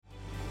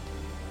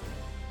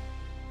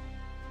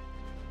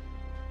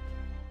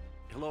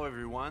Hello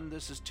everyone,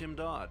 this is Tim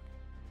Dodd.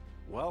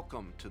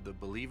 Welcome to the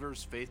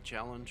Believer's Faith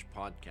Challenge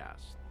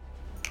podcast.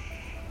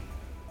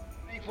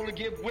 Thankful to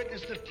give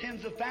witness to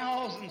tens of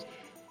thousands,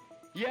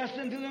 yes,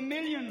 and to the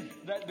millions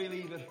that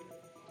believe it.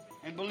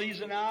 And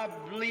believes it, I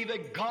believe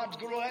that God's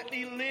going to let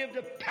me live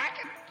to pack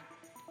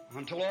it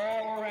until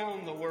all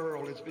around the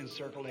world it's been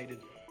circulated.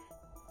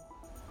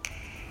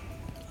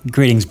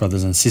 Greetings,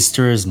 brothers and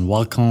sisters, and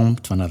welcome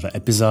to another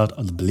episode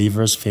of the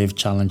Believer's Faith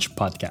Challenge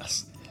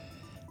podcast.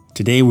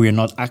 Today, we are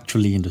not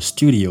actually in the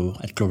studio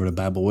at Clover the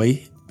Bible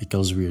Way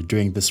because we are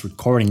doing this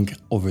recording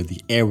over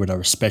the air with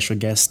our special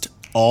guest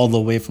all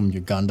the way from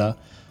Uganda,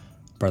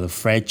 Brother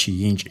Fred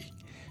Chiyinji.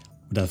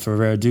 Without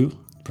further ado,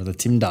 Brother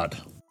Tim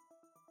Dodd.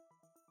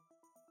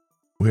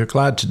 We're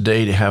glad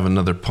today to have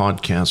another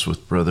podcast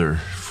with Brother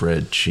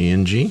Fred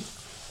Chiyinji,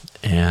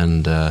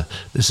 and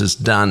this is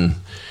done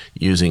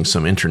using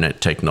some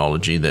internet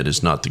technology that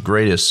is not the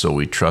greatest, so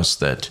we trust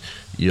that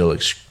you'll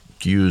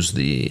excuse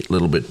the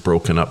little bit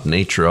broken up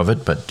nature of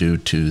it, but due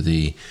to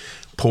the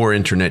poor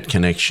internet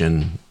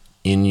connection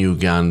in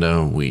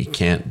Uganda, we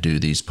can't do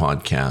these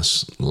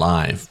podcasts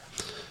live.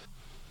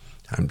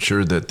 I'm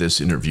sure that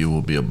this interview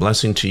will be a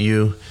blessing to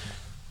you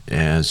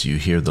as you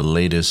hear the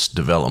latest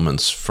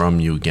developments from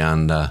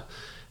Uganda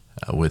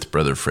with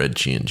Brother Fred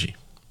Chiyinji.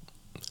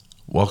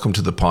 Welcome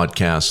to the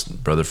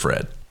podcast, Brother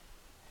Fred.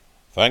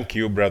 Thank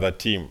you, Brother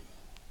Tim.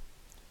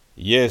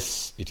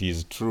 Yes, it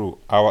is true.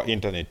 Our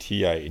internet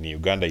here in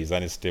Uganda is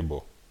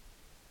unstable.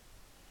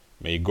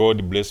 May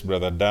God bless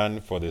Brother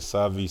Dan for the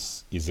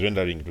service he's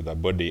rendering to the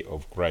body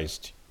of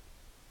Christ.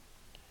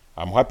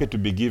 I'm happy to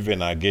be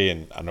given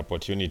again an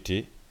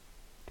opportunity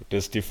to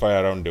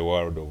testify around the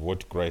world of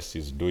what Christ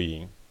is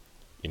doing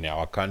in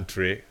our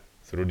country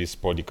through this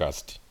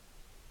podcast.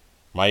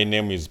 My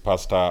name is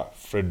Pastor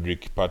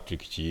Frederick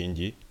Patrick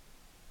Chiyinji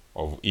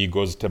of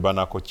Eagles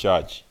Tabernacle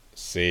Church,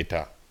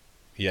 Seta,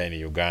 here in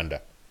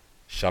Uganda.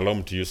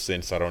 Shalom to you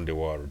saints around the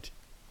world.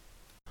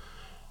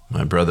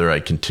 My brother,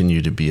 I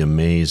continue to be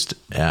amazed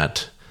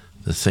at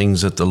the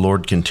things that the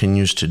Lord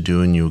continues to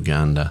do in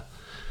Uganda.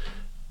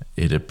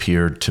 It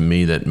appeared to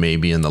me that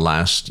maybe in the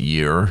last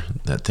year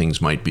that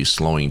things might be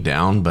slowing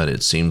down, but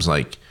it seems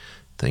like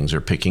things are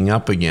picking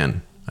up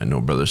again. I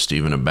know Brother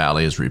Stephen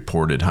Abali has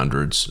reported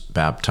hundreds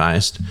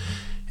baptized.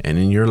 And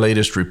in your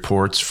latest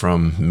reports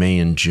from May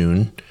and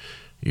June,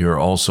 you're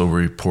also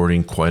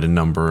reporting quite a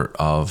number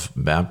of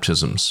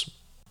baptisms.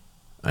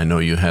 I know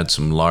you had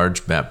some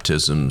large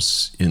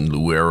baptisms in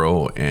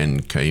Luero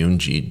and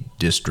Kayunji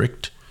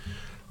district.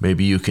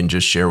 Maybe you can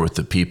just share with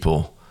the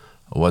people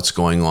what's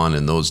going on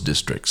in those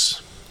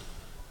districts.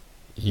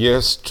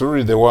 Yes,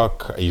 truly the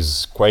work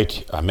is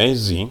quite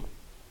amazing,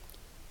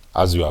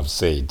 as you have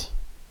said.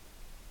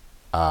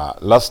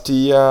 Last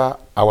year,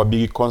 our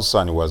big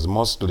concern was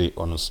mostly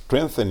on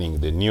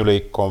strengthening the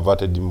newly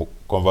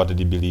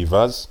converted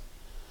believers,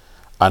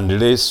 and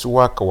less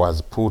work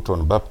was put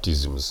on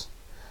baptisms.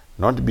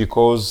 Not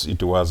because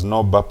it was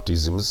no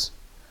baptisms,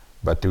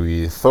 but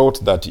we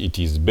thought that it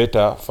is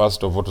better,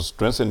 first of all, to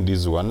strengthen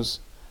these ones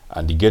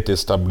and get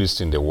established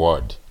in the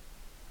Word,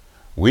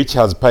 which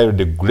has piled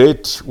a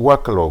great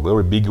workload, a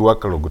very big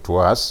workload to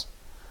us,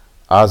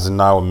 as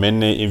now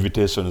many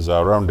invitations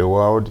around the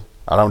world,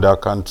 around our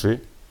country.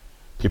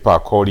 People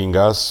are calling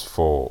us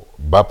for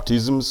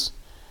baptisms,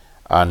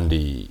 and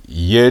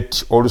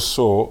yet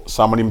also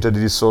some limited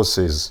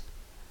resources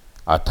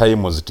at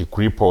times it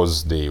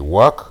cripples the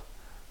work,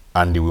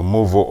 and we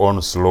move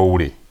on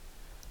slowly.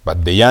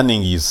 But the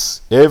yearning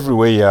is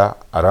everywhere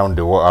around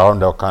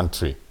our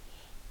country,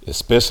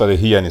 especially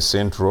here in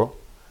Central.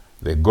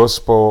 The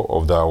gospel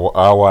of the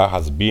hour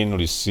has been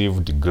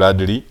received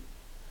gladly,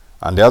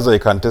 and as I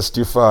can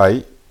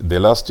testify, the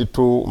last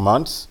 2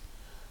 months,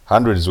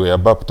 hundreds were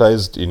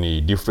baptized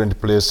in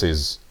different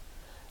places,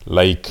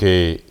 like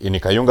in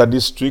Kayunga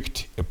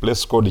district, a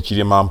place called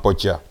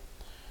Chirimampocha,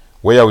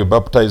 where we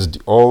baptized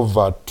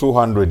over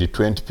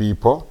 220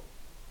 people.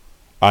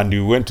 And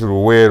we went to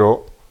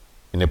Luero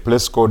in a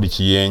place called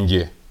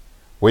Chiyenje,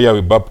 where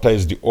we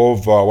baptized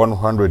over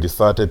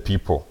 130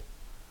 people.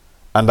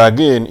 And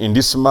again, in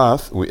this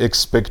month, we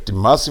expect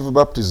massive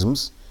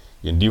baptisms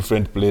in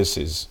different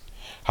places.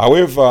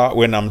 However,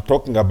 when I'm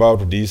talking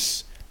about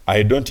this,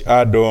 I don't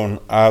add on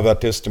other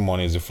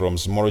testimonies from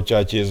small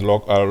churches,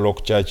 local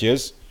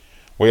churches,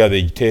 where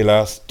they tell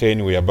us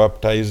 10 were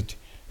baptized,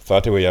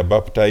 30 were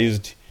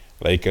baptized.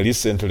 Like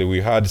recently,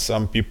 we had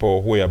some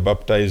people who were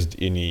baptized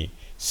in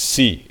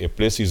C, a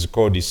place is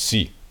called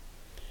C.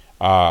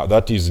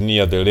 That is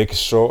near the lake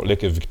shore,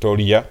 Lake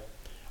Victoria.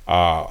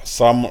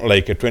 Some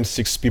like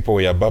 26 people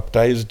were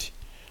baptized,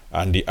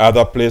 and the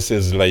other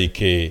places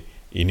like in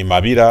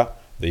Mabira,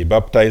 they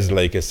baptized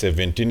like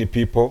 17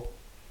 people.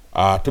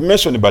 To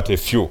mention but a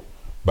few.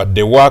 But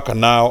the work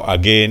now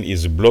again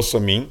is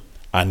blossoming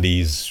and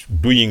is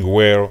doing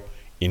well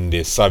in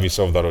the service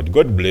of the Lord.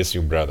 God bless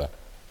you, brother.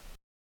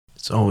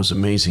 It's always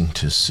amazing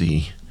to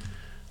see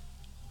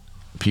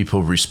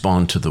people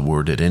respond to the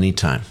word at any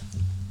time.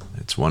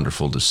 It's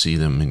wonderful to see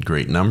them in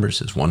great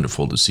numbers. It's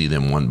wonderful to see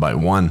them one by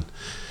one.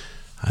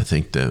 I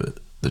think the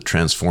the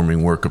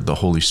transforming work of the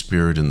Holy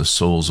Spirit in the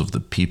souls of the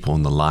people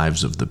and the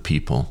lives of the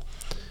people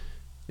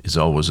is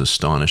always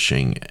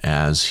astonishing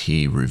as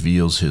he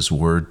reveals his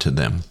word to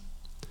them.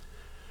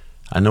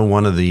 I know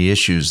one of the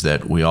issues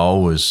that we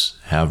always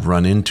have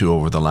run into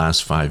over the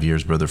last 5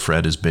 years, Brother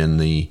Fred, has been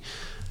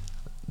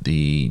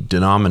the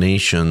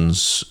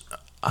denominations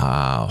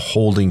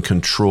holding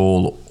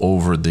control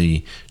over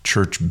the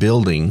church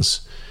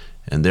buildings,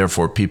 and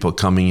therefore people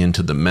coming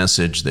into the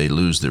message, they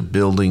lose their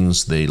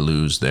buildings, they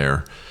lose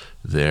their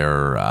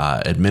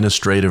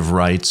administrative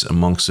rights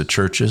amongst the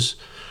churches.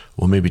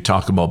 We'll maybe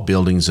talk about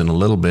buildings in a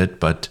little bit,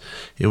 but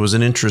it was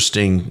an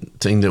interesting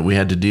thing that we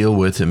had to deal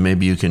with, and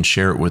maybe you can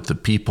share it with the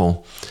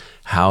people,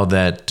 how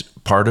that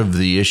part of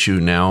the issue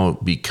now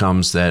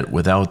becomes that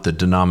without the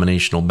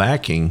denominational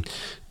backing,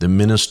 the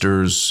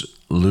ministers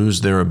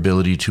lose their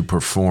ability to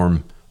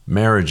perform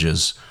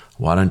marriages.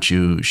 Why don't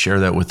you share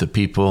that with the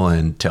people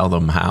and tell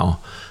them how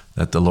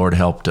that the Lord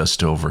helped us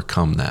to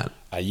overcome that?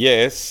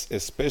 Yes,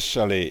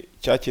 especially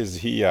churches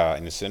here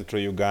in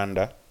central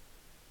Uganda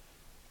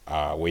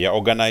were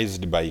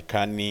organized by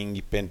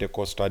cunning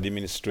Pentecostal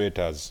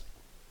administrators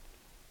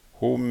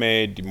who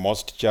made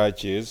most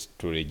churches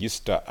to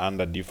register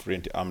under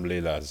different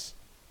umbrellas,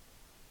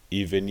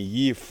 even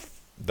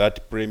if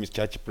that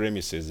church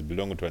premises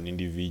belong to an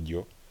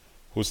individual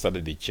who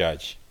started the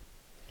church.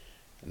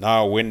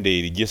 Now, when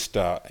they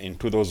register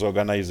into those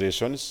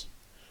organizations,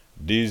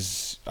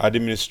 these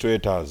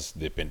administrators,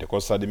 the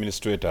Pentecostal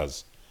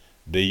administrators,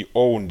 they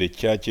own the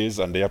churches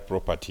and their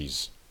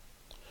properties.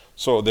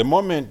 So the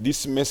moment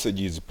this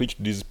message is preached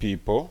to these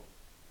people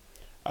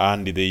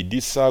and they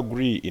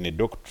disagree in a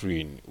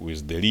doctrine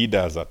with the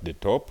leaders at the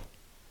top,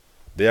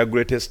 their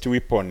greatest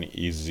weapon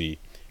is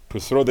to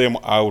throw them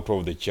out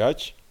of the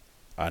church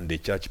and the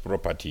church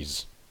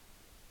properties.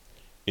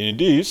 In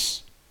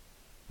this,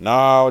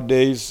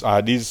 nowadays,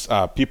 these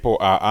people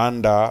are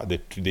under,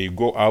 they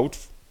go out.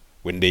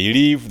 When they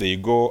leave, they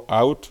go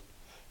out.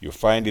 You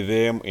find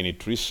them in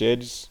tree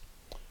shades,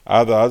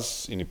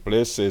 others in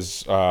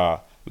places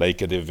like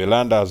the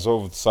verandas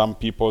of some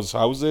people's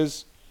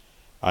houses,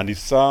 and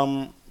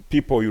some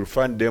people you'll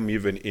find them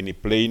even in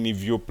plain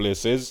view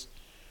places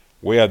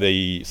where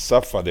they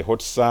suffer the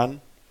hot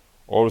sun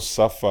or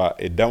suffer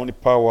a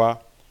downpour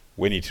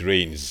when it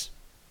rains.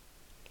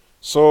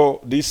 So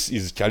this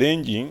is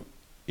challenging.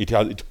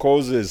 It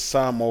causes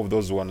some of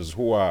those ones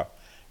who are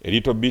a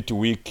little bit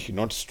weak,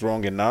 not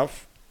strong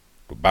enough,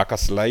 to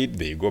backslide.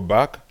 They go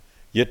back,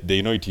 yet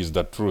they know it is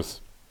the truth.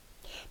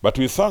 But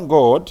we thank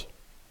God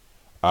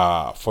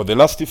for the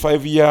last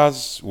 5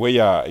 years,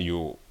 where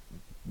you,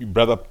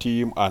 Brother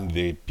Tim, and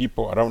the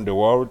people around the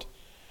world,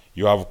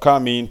 you have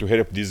come in to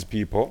help these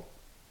people.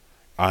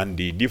 And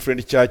the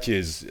different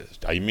churches,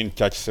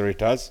 church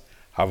shelters,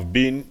 have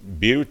been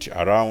built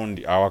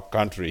around our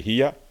country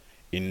here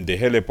in the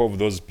help of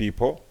those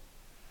people.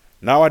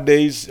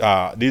 Nowadays,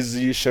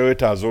 these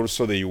shelters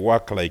also, they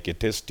work like a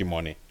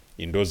testimony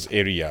in those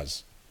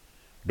areas.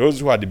 Those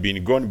who had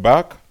been gone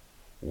back,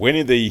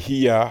 when they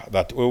hear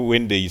that, or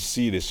when they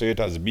see the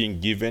shelters being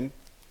given,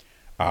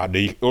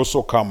 they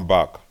also come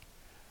back.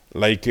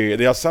 Like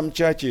there are some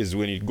churches,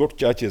 when you go to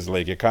churches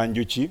like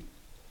Kanjuchi,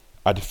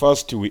 at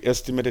first we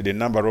estimated the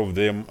number of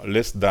them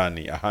less than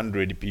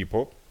 100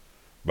 people,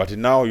 but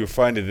now you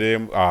find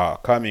them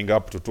coming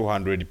up to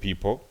 200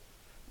 people.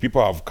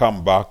 People have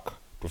come back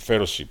to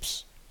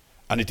fellowships.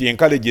 And it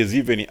encourages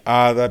even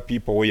other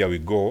people where we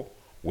go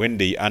when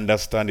they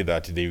understand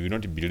that they will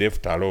not be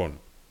left alone.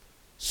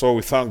 So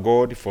we thank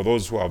God for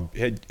those who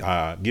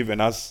have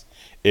given us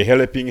a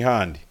helping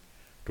hand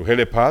to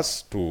help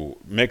us to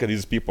make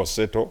these people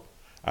settle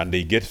and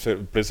they get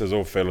places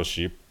of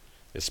fellowship,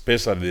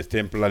 especially the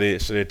temporary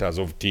shelters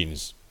of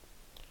teens.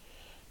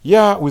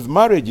 Yeah, with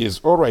marriages,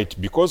 all right,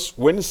 because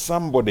when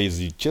somebody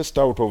is chased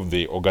out of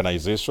the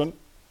organization,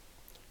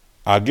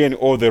 again,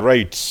 all the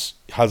rights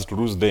has to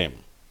lose them.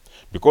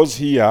 Because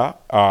here,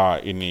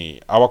 in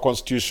our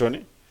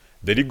constitution,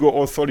 the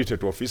legal authority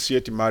to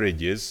officiate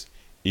marriages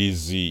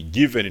is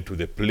given to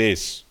the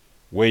place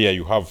where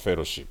you have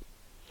fellowship.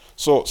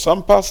 So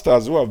some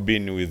pastors who have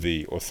been with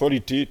the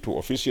authority to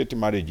officiate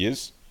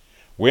marriages,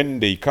 when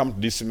they come to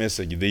this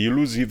message, they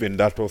lose even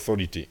that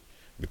authority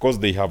because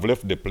they have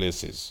left the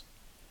places.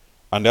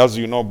 And as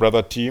you know,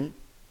 Brother Tim,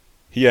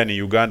 here in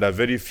Uganda,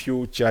 very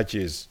few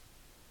churches,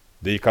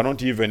 they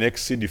cannot even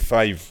exceed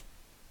 5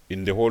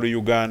 in the whole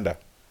Uganda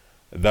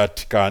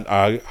that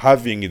are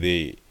having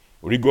the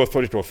legal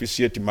authority to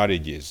officiate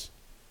marriages.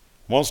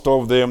 Most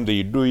of them,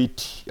 they do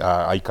it,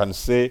 I can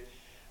say,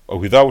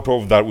 without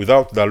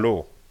the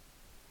law,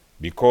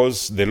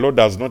 because the law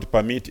does not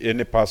permit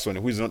any person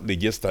who is not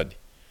registered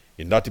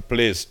in that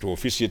place to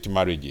officiate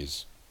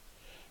marriages.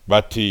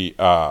 But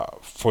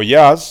for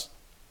years,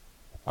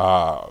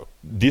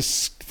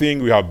 this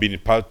thing we have been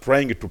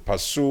trying to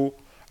pursue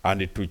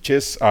and to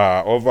chase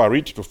over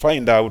it, to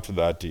find out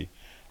that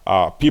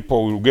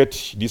people will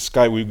get this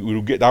guy, we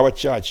will get our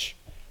church,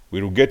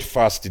 we will get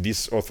first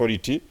this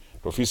authority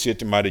to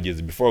officiate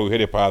marriages before we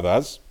help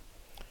others.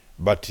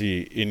 But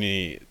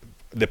in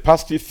the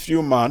past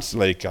few months,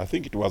 like I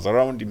think it was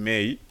around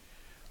May,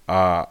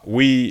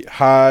 we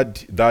had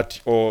that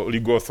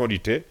legal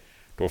authority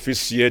to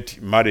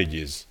officiate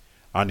marriages.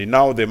 And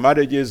now the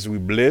marriages we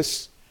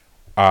bless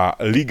are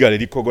legally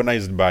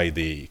recognized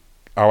by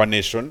our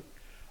nation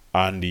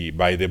and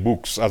by the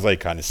books, as I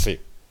can say.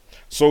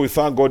 So we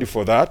thank God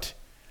for that.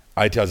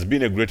 It has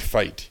been a great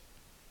fight.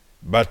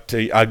 But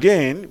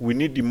again, we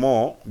need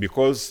more,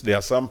 because there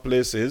are some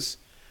places,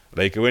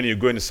 like when you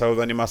go in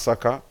southern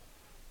Masaka,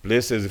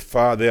 places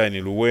far there in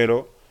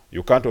Luwero,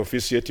 you can't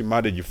officiate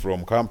marriage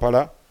from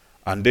Kampala,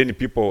 and then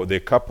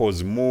the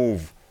couples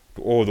move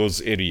to all those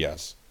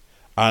areas.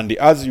 And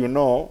as you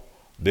know,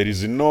 there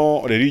is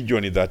no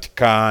religion that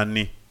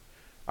can,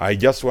 I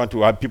just want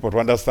to have people to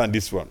understand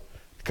this one,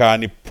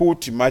 can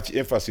put much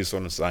emphasis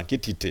on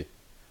sanctity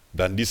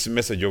than this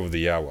message of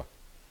the hour.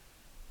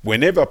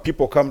 Whenever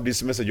people come to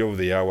this message of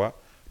the hour,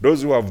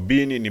 those who have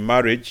been in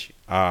marriage,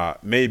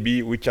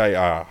 maybe which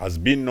has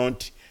been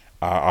not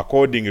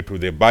according to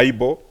the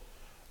Bible,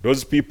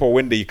 those people,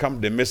 when they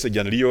come to the message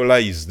and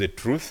realize the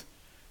truth,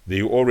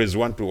 they always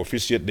want to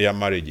officiate their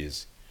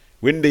marriages.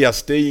 When they are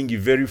staying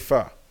very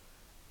far,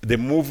 the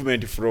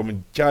movement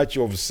from Church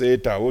of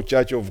Seta or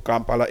Church of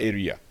Kampala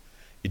area,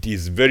 it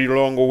is very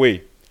long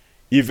away.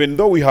 Even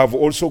though we have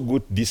also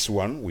got this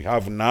one we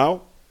have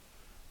now,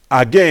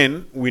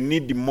 again, we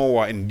need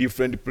more in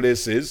different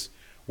places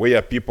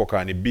where people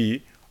can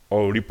be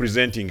or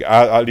representing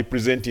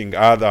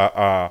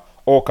other,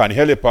 or can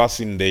help us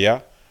in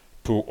there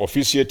to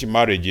officiate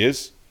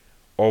marriages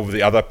of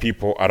the other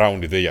people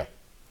around there.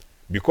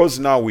 Because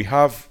now we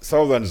have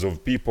thousands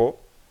of people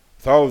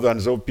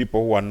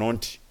who are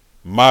not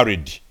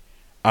married.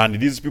 And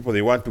these people,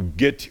 they want to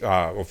get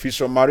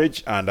official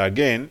marriage and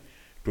again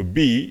to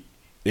be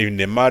in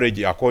the marriage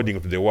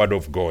according to the word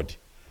of God.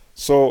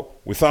 So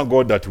we thank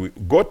God that we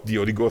got the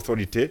legal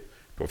authority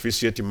to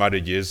officiate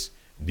marriages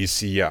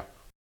this year.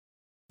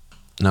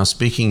 Now,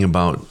 speaking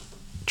about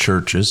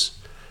churches,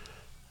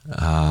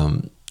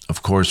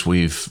 of course,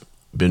 we've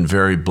been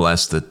very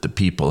blessed that the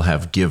people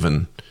have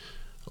given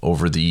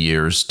over the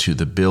years to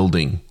the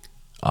building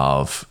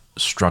of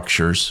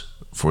structures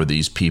for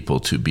these people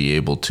to be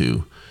able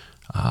to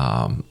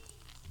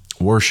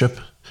worship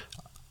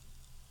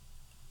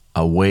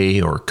away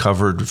or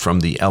covered from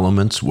the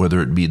elements,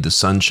 whether it be the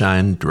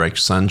sunshine, direct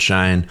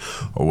sunshine,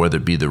 or whether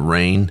it be the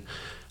rain.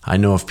 I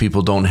know if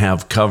people don't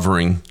have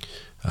covering,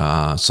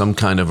 some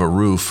kind of a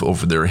roof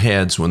over their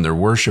heads when they're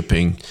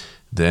worshiping,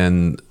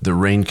 then the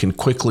rain can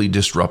quickly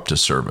disrupt a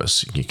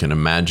service. You can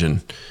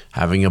imagine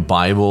having a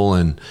Bible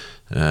and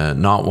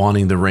not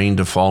wanting the rain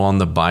to fall on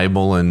the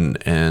Bible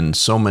and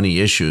so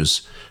many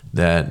issues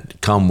that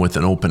come with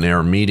an open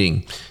air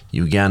meeting.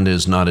 Uganda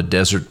is not a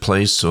desert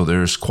place, so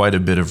there's quite a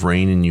bit of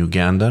rain in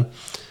Uganda.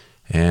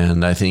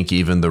 And I think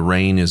even the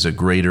rain is a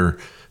greater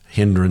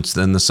hindrance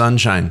than the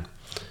sunshine.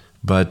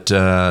 But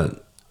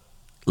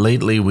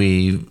lately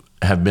we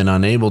have been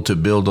unable to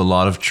build a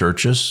lot of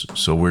churches,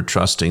 so we're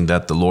trusting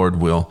that the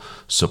Lord will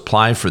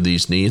supply for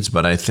these needs.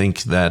 But I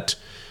think that,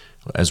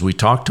 as we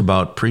talked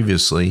about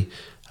previously,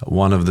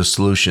 one of the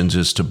solutions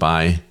is to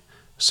buy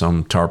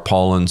some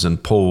tarpaulins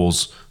and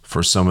poles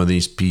for some of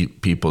these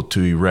people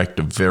to erect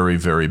a very,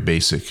 very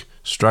basic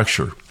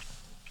structure.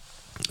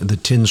 The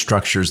tin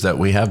structures that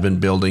we have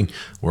been building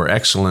were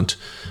excellent,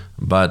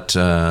 but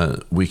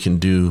we can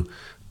do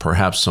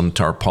perhaps some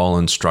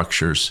tarpaulin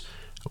structures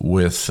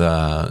with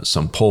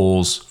some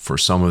poles for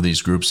some of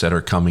these groups that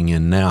are coming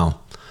in now.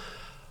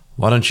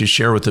 Why don't you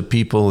share with the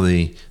people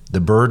the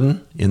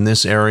burden in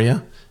this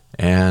area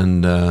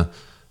and the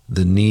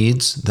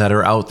needs that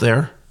are out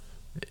there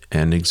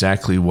and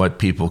exactly what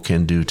people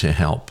can do to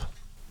help?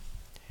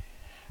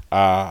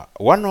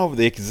 One of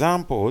the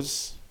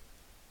examples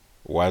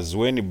was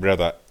when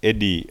Brother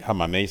Eddie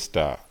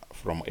Hammermeister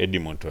from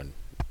Edmonton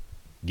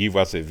gave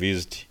us a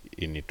visit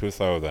in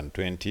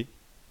 2020.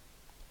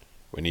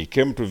 When he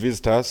came to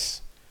visit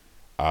us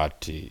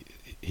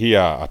here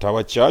at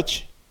our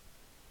church,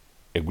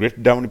 a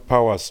great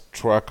downpour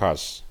struck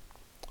us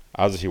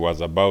as he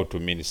was about to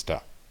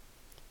minister.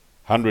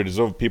 Hundreds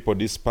of people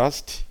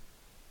dispersed,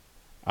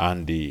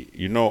 and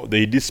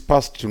they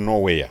dispersed to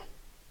nowhere.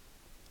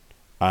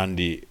 And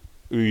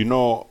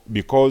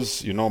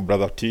because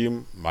Brother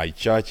Tim, my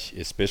church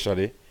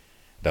especially,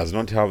 does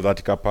not have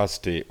that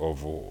capacity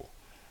of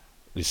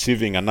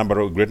receiving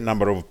a great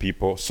number of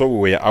people, so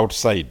we were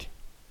outside,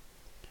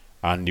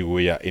 and we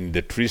were in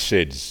the tree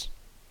shades,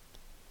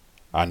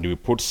 and we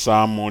put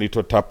some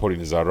little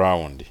tarpaulins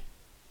around.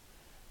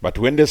 But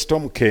when the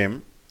storm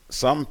came,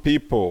 some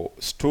people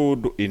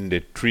stood in the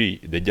tree,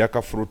 the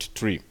jackfruit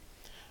tree.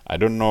 I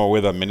don't know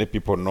whether many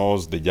people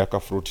knows the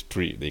jackfruit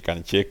tree. They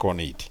can check on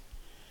it.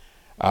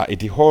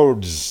 It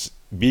holds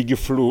big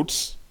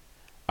fruits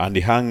and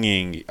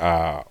hanging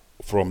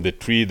from the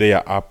tree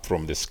there up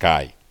from the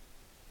sky.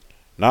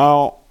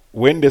 Now,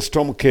 when the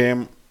storm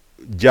came,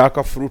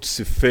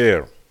 jackfruits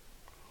fell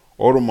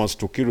almost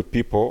to kill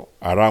people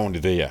around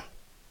there.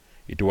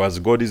 It was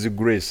God's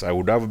grace. I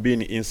would have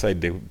been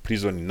inside the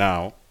prison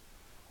now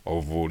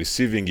of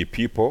receiving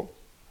people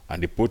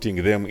and putting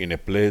them in a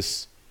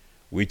place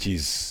which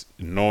is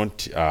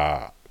not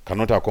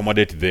cannot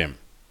accommodate them.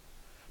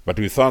 But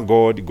we thank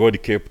God,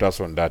 God kept us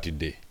on that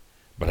day.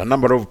 But a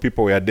number of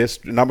people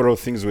number of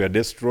things were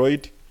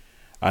destroyed,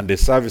 and the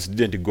service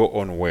didn't go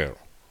on well.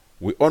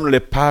 We only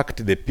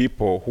packed the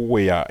people who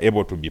were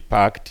able to be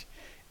packed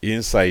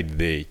inside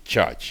the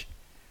church,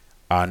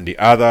 and the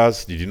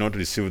others did not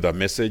receive the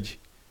message.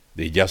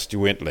 They just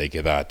went like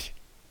that.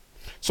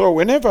 So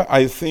whenever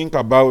I think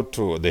about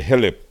the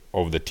help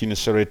of the teen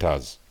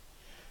shelters,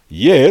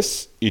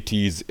 yes, it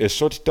is a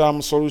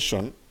short-term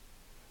solution,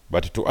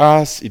 but to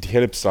us it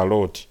helps a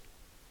lot,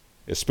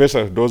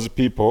 especially those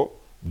people,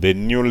 the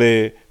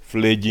newly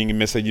fledgling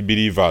message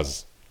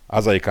believers,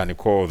 as I can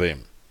call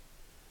them.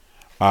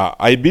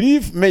 I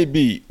believe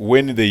maybe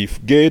when they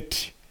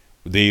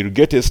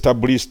get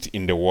established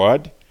in the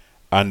word,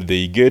 and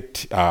they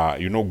get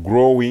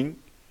growing,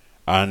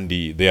 and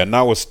they are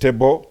now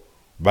stable,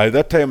 by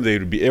that time they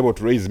will be able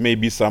to raise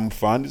maybe some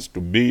funds to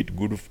build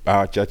good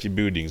church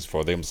buildings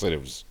for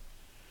themselves.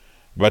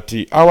 But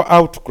our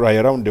outcry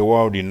around the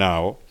world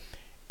now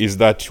is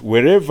that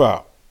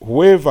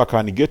whoever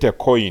can get a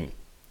coin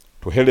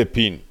to help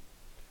in,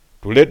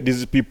 to let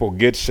these people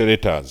get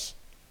shelters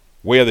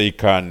where they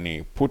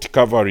can put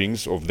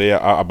coverings of their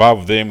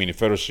above them in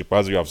fellowship,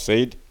 as you have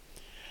said,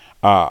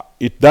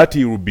 that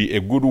it will be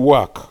a good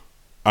work,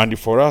 and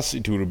for us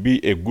it will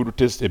be a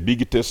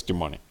big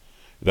testimony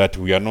that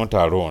we are not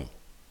alone,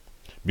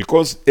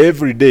 because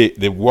every day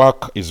the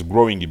work is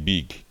growing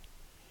big.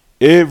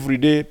 Every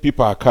day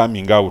people are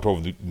coming out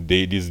of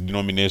these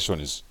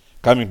denominations,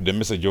 coming to the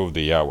message of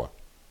the hour.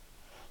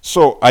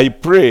 So I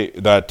pray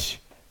that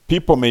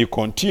people may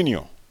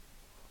continue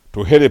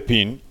to help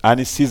in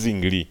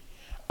unceasingly,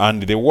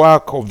 and the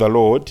work of the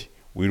Lord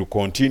will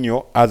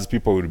continue as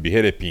people will be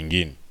helping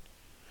in.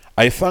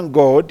 I thank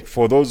God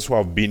for those who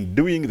have been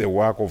doing the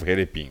work of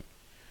helping.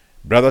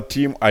 Brother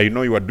Tim, I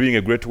know you are doing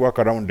a great work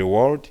around the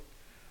world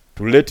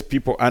to let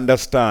people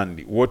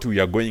understand what we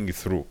are going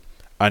through,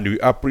 and we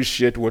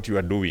appreciate what you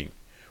are doing.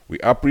 We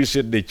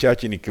appreciate the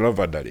church in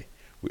Cloverdale.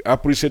 We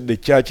appreciate the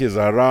churches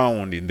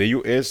around in the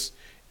U.S.,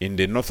 in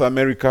the North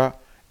America,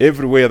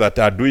 everywhere that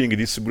are doing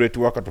this great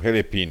work to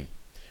help in.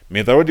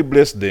 May the Lord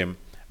bless them,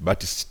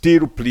 but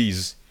still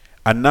please,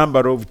 a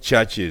number of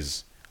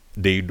churches,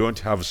 they don't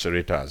have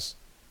shelters.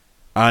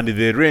 And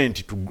the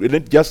rent,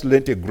 just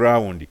rent a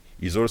ground,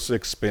 is also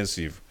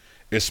expensive,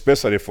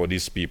 especially for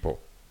these people.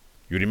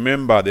 You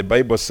remember the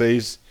Bible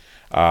says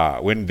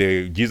when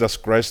Jesus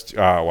Christ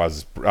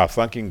was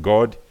thanking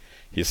God,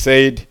 he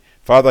said,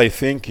 Father, I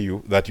thank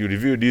you that you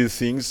reveal these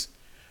things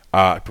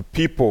to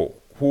people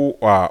who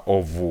are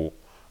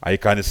I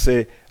can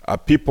say,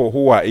 people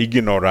who are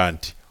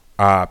ignorant,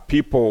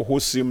 people who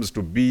seems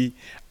to be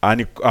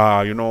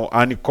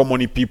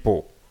uncommon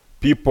people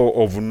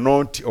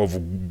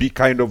of big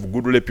kind of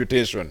good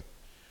reputation,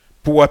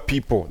 poor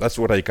people. That's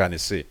what I can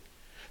say.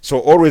 So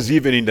always,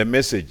 even in the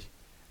message,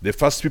 the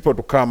first people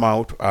to come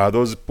out are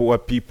those poor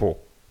people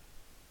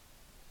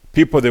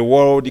the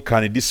world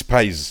can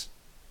despise.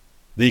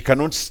 They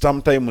cannot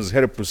sometimes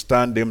help to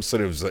stand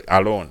themselves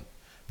alone.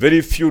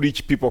 Very few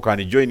rich people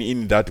can join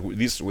in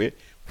this way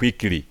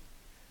quickly,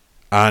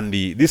 and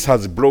this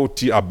has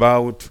brought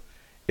about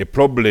a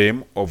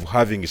problem of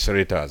having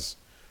shelters.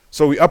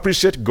 So we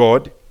appreciate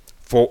God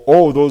for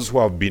all those who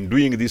have been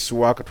doing this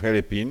work to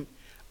help in,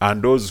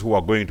 and those who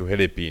are going to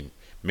help in.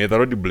 May the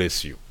Lord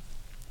bless you.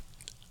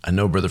 I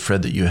know, Brother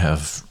Fred, that you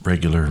have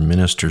regular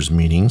ministers'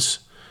 meetings,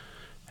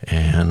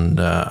 and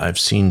I've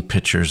seen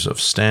pictures of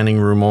standing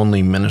room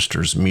only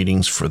ministers'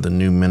 meetings for the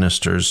new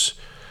ministers.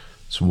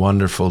 It's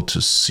wonderful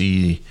to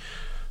see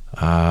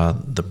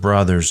the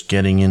brothers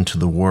getting into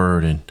the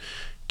Word and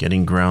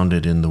getting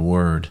grounded in the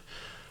Word.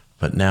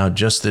 But now,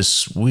 just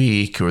this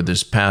week, or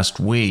this past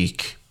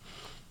week,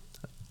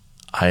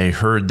 I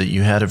heard that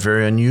you had a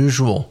very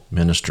unusual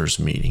ministers'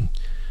 meeting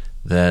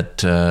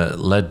that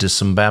led to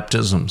some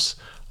baptisms.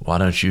 Why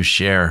don't you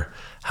share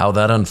how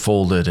that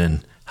unfolded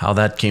and how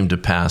that came to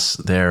pass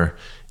there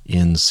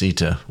in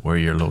Sita, where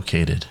you're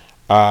located?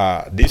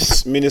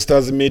 This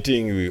ministers'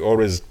 meeting, we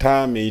always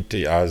term it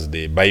as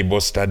the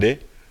Bible study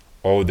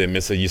or the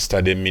message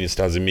study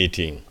ministers'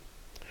 meeting,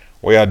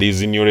 where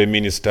these new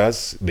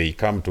ministers, they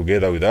come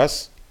together with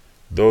us,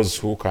 those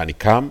who can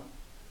come,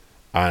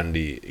 and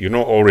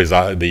always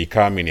they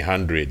come in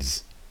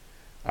hundreds.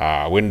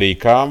 When they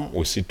come,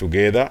 we sit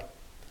together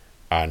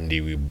and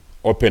we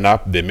open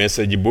up the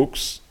message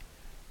books,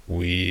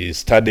 we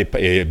study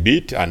a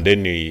bit, and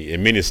then a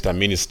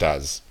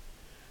ministers.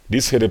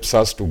 This helps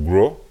us to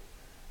grow,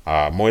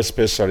 more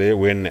especially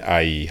when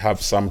I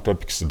have some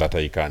topics that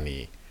I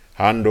can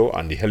handle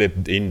and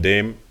help in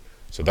them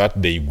so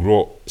that they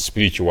grow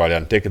spiritually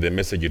and take the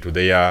message to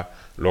their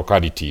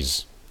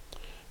localities.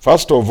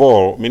 First of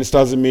all,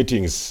 ministers'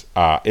 meetings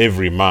are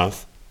every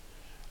month.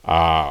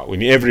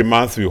 Every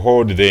month we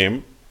hold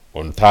them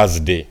on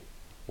Thursday,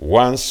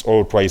 once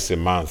or twice a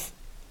month.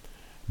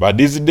 But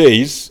these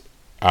days,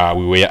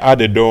 we were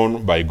added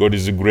on by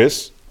God's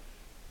grace.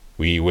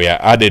 We were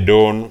added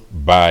on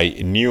by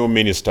new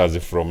ministers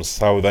from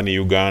southern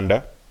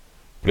Uganda,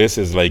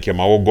 places like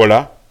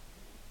Mawogola,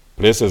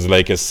 places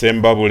like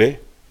Sembabule,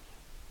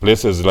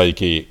 places like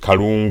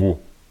Kalungu.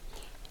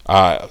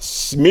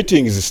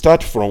 Meetings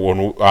start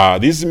from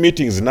these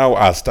meetings now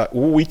are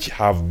which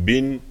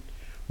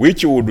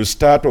would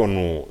start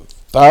on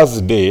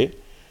Thursday,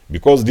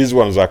 because these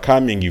ones are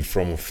coming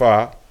from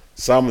far.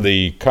 Some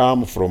they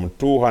come from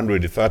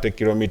 230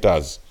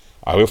 kilometers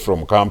away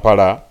from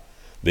Kampala.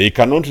 They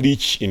cannot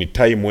reach in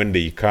time when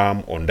they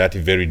come on that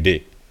very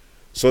day.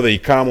 So they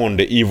come on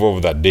the eve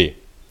of that day.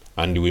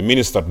 And we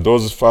minister to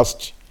those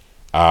first,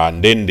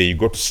 and then they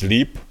go to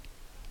sleep.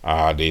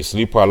 They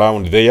sleep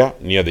around there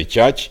near the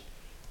church.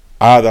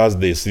 Others,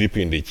 they sleep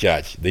in the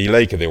church. They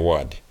like the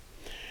word.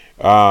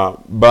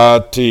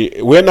 But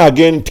when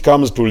again it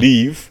comes to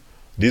leave,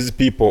 these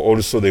people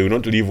also, they will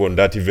not leave on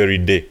that very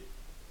day,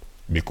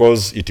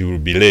 because it will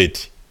be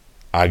late.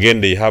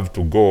 Again, they have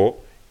to go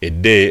a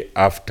day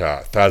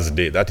after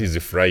Thursday, that is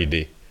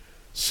Friday.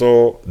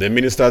 So the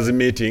ministers'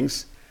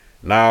 meetings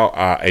now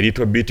are a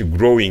little bit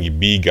growing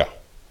bigger.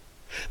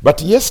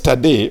 But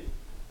yesterday,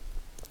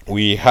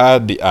 we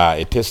had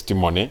a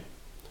testimony.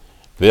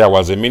 There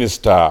was a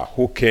minister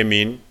who came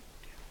in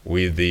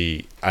with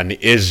an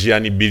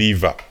Asian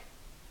believer.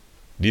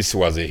 He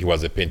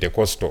was a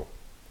Pentecostal.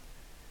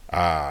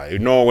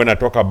 When I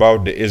talk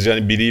about the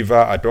Asian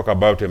believer, I talk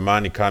about a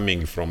man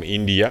coming from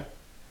India.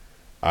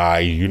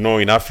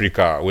 In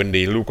Africa, when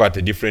they look at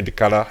a different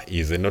color,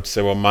 he's a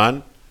noticeable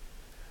man.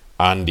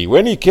 And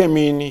when he came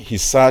in, he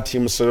sat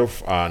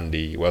himself, and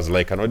he was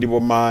like an audible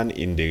man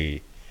in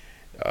the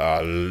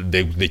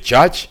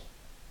church,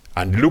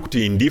 and looked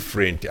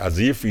indifferent, as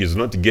if he's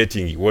not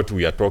getting what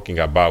we are talking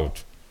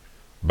about.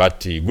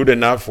 But good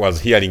enough was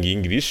hearing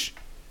English,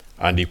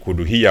 and he could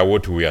hear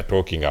what we are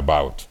talking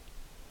about.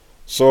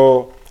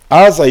 So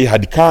as I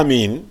had come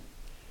in,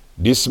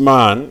 this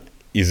man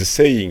is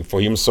saying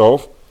for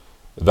himself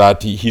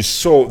that he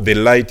saw the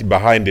light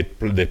behind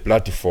the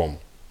platform.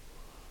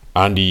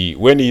 And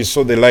when he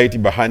saw the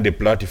light behind the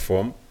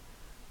platform,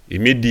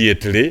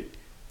 immediately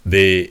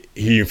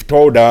he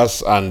told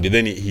us, and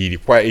then he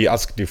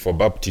asked for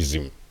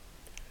baptism.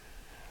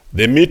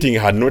 The meeting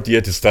had not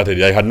yet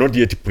started. I had not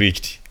yet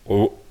preached,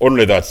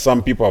 only that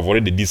some people have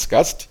already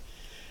discussed.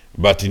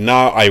 But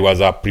now I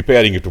was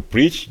preparing to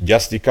preach,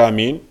 just to come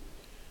in.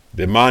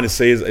 The man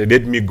says,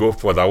 let me go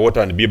for the water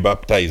and be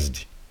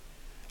baptized.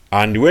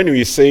 And when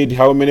we said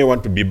how many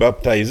want to be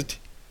baptized,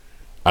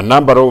 a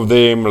number of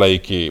them,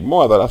 like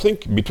more than, I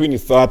think between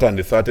 30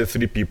 and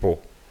 33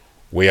 people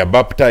were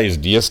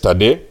baptized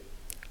yesterday.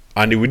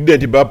 And we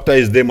didn't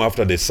baptize them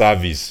after the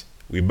service.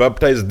 We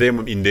baptized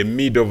them in the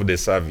middle of the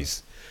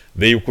service.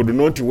 They could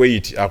not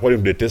wait, according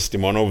to the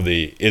testimony of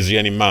the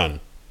Asian man.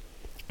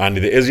 And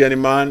the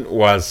Asian man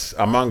was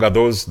among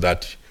those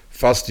that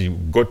first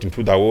got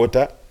into the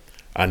water,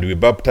 and we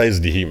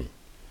baptized him.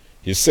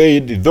 He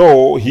said,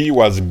 though he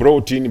was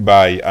brought in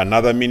by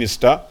another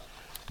minister,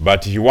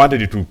 but he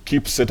wanted to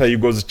keep Seta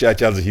Yugo's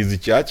church as his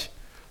church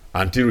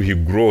until he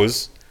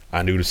grows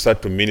and he will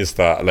start to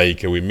minister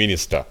like we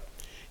minister.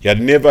 He has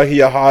never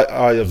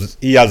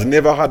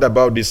heard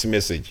about this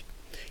message.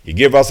 He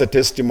gave us a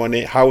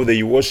testimony how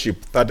they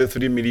worship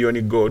 33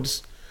 million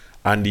gods,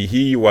 and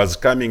he was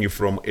coming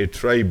from a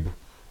tribe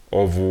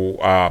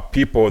of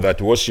people that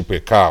worship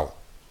a cow.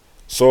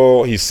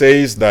 So he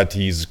says that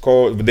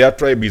their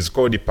tribe is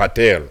called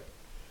Patel,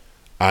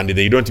 and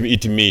they don't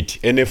eat meat,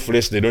 any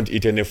flesh. They don't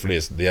eat any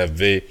flesh. They are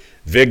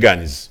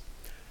vegans.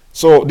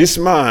 So this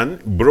man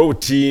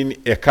brought in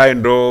a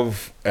kind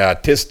of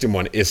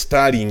testimony, a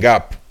stirring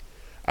up,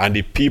 and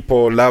the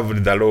people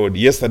loved the Lord.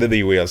 Yesterday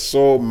they were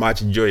so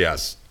much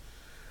joyous.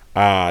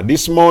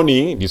 This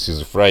morning, this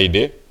is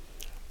Friday,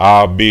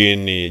 I've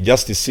been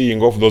just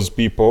seeing off those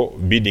people,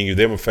 bidding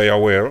them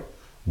farewell,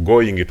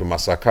 going to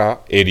Masaka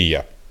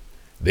area.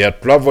 They are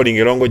traveling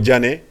a long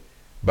journey,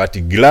 but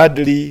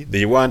gladly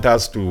they want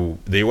us to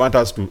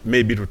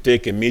maybe to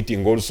take a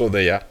meeting also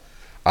there,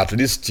 at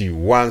least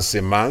once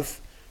a month,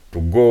 to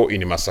go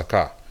in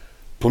Masaka.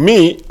 To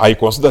me, I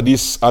consider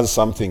this as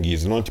something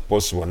is not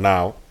possible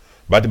now,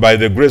 but by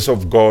the grace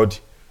of God,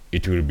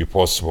 it will be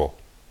possible.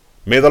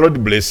 May the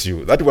Lord bless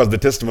you. That was the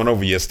testimony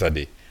of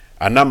yesterday.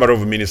 A number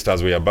of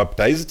ministers were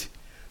baptized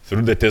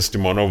through the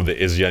testimony of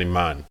the Asian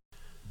man.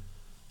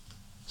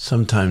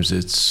 Sometimes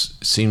it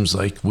seems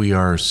like we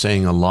are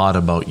saying a lot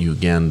about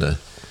Uganda,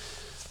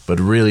 but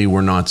really we're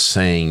not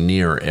saying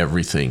near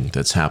everything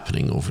that's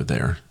happening over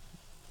there.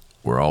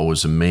 We're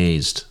always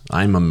amazed.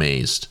 I'm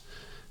amazed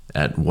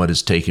at what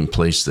is taking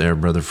place there,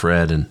 Brother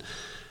Fred, and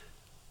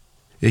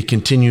it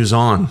continues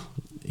on.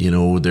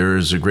 There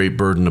is a great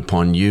burden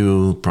upon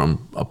you,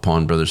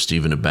 upon Brother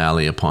Stephen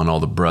Abali, upon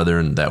all the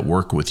brethren that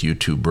work with you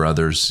two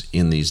brothers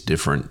in these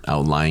different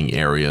outlying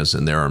areas,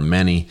 and there are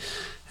many.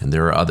 And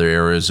there are other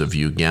areas of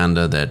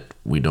Uganda that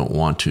we don't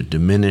want to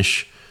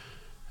diminish,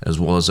 as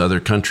well as other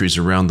countries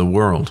around the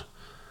world.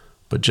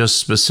 But just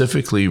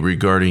specifically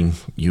regarding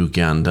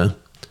Uganda,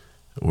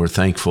 we're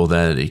thankful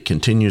that it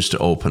continues to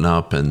open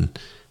up, and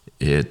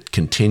it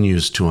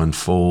continues to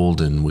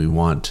unfold, and we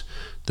want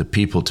the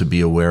people to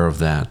be aware of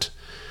that.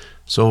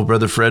 So,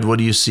 Brother Fred, what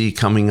do you see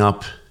coming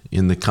up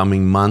in the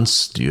coming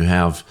months? Do you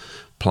have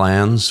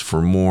plans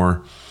for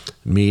more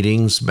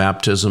meetings,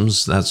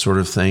 baptisms, that sort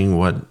of thing?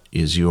 What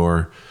is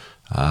your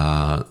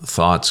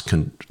thoughts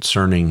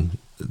concerning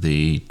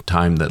the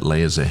time that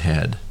lays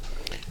ahead?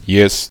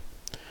 Yes,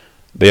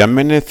 there are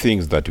many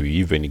things that we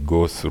even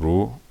go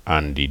through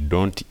and we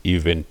don't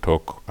even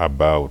talk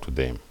about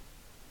them.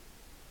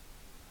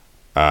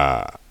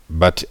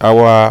 But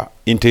our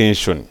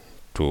intention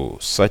to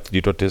such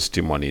little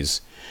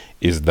testimonies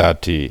is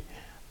that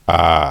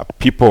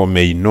people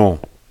may know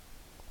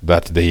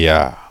that there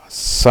are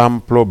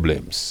some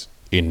problems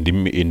in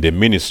the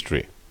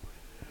ministry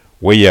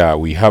where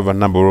we have a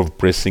number of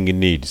pressing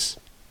needs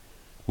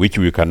which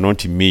we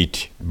cannot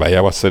meet by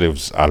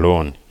ourselves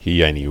alone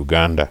here in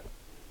Uganda.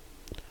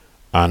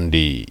 And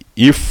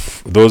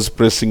if those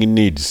pressing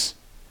needs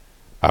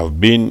have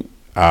been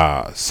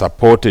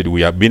supported,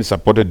 we have been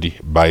supported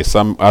by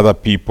some other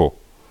people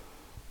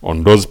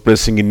on those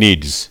pressing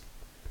needs,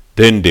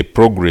 then the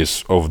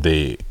progress of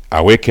the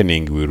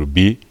awakening will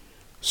be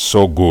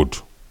so good.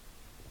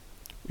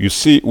 You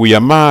see, we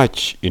are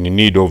much in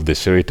need of the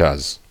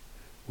shelters.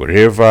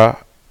 Wherever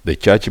the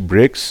church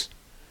breaks,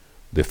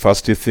 the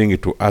first thing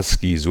to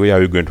ask is, where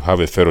are we going to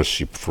have a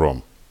fellowship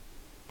from?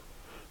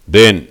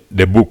 Then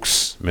the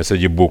books,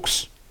 message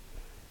books,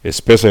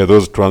 especially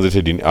those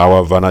translated in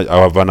our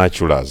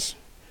vernaculars,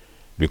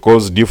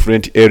 because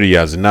different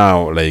areas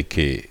now, like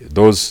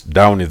those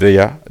down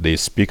there, they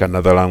speak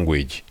another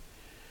language.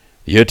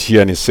 Yet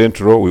here in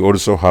Central, we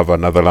also have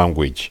another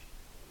language.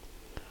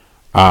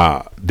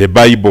 The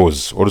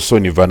Bibles, also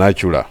in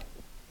vernacular.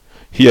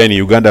 Here in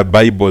Uganda,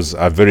 Bibles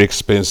are very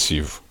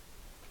expensive.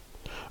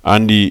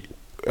 And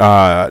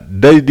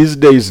these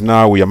days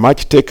now, we are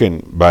much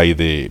taken by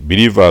the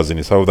believers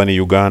in southern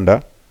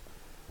Uganda.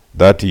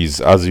 That is,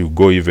 as you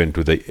go even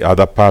to the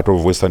other part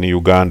of western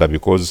Uganda,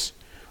 because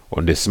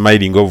on the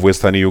smiling of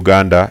western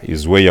Uganda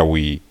is where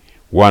we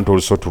want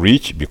also to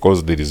reach,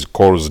 because there is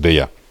calls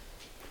there.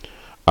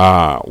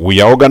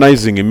 We are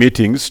organizing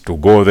meetings to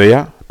go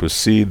there to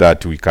see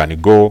that we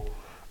can go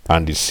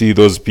and see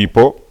those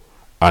people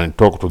and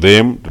talk to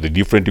them, to the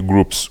different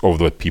groups of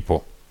the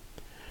people.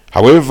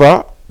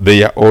 However,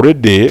 they are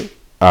already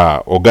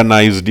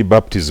organized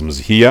baptisms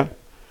here,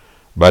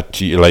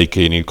 but like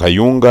in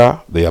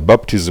Kayunga, there are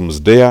baptisms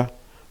there.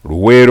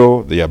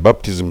 Luwero, there are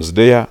baptisms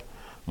there.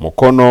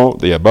 Mokono,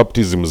 there are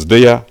baptisms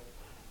there.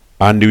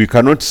 And we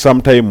cannot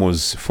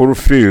sometimes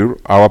fulfill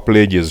our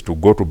pledges to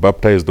go to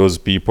baptize those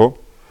people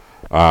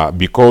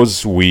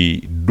because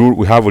we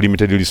have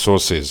limited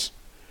resources.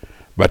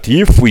 But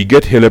if we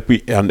get help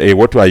and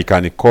what I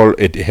can call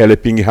a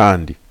helping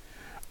hand,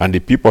 and the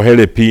people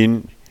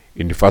helping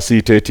in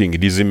facilitating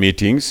these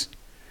meetings,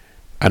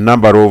 a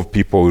number of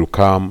people will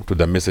come to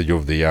the message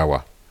of the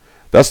hour.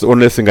 That's the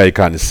only thing I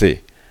can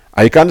say.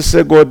 I can't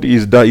say God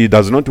He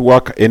does not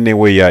work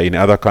anywhere in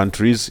other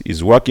countries.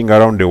 He's working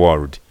around the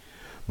world.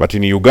 But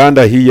in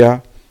Uganda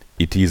here,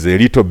 it is a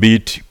little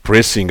bit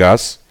pressing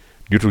us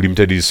due to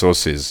limited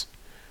resources.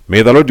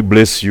 May the Lord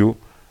bless you,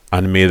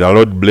 and may the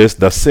Lord bless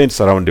the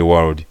saints around the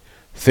world.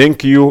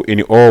 Thank you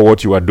in all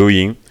what you are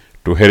doing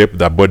to help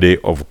the body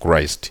of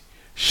Christ.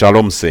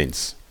 Shalom,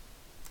 saints.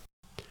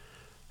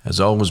 As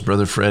always,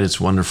 Brother Fred,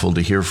 it's wonderful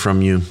to hear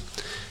from you,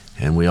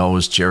 and we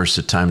always cherish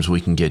the times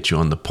we can get you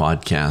on the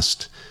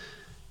podcast.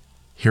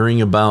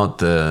 Hearing about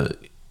the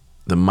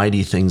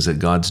mighty things that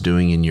God's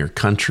doing in your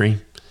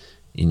country,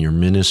 in your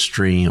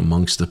ministry,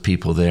 amongst the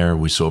people there,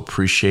 we so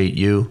appreciate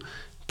you,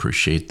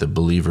 appreciate the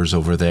believers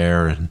over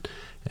there,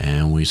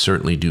 and we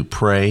certainly do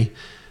pray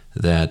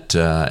that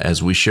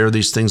as we share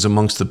these things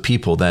amongst the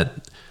people,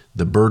 that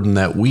the burden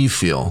that we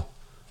feel,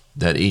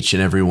 that each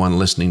and every one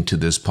listening to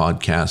this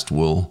podcast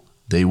will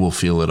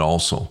feel it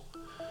also.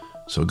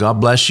 So God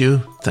bless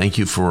you. Thank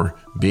you for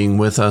being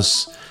with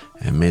us,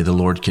 and may the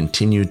Lord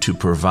continue to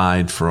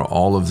provide for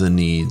all of the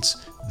needs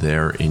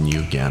there in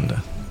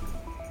Uganda.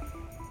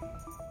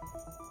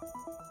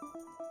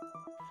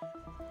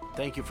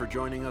 Thank you for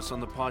joining us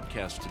on the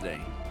podcast today.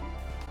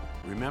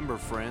 Remember,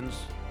 friends,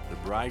 the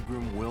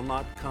bridegroom will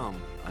not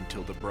come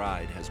until the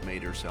bride has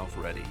made herself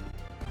ready.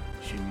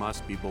 She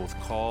must be both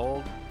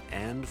called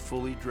and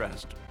fully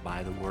dressed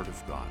by the Word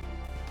of God.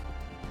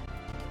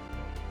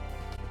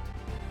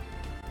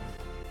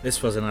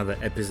 This was another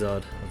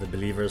episode of the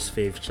Believers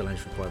Faith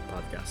Challenge Report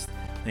podcast.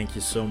 Thank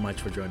you so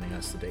much for joining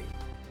us today.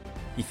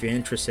 If you're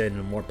interested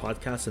in more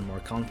podcasts and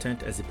more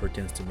content as it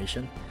pertains to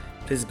mission,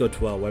 please go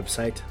to our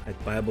website at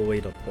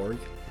bibleway.org.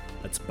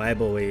 That's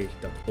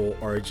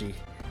bibleway.org,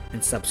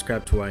 and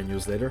subscribe to our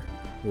newsletter.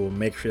 We will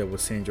make sure that we'll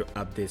send you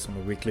updates on a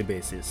weekly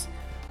basis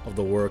of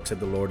the works that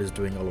the Lord is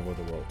doing all over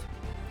the world.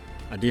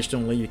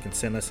 Additionally, you can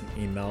send us an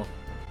email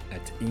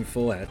at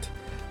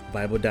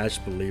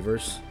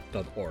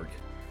info@bible-believers.org.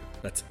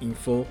 That's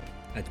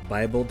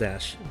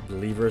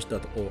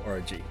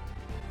info@bible-believers.org.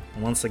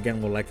 And once again,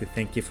 we'd like to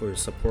thank you for your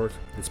support.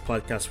 This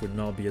podcast would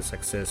not be a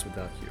success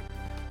without you.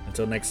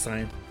 Until next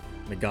time,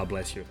 may God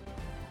bless you.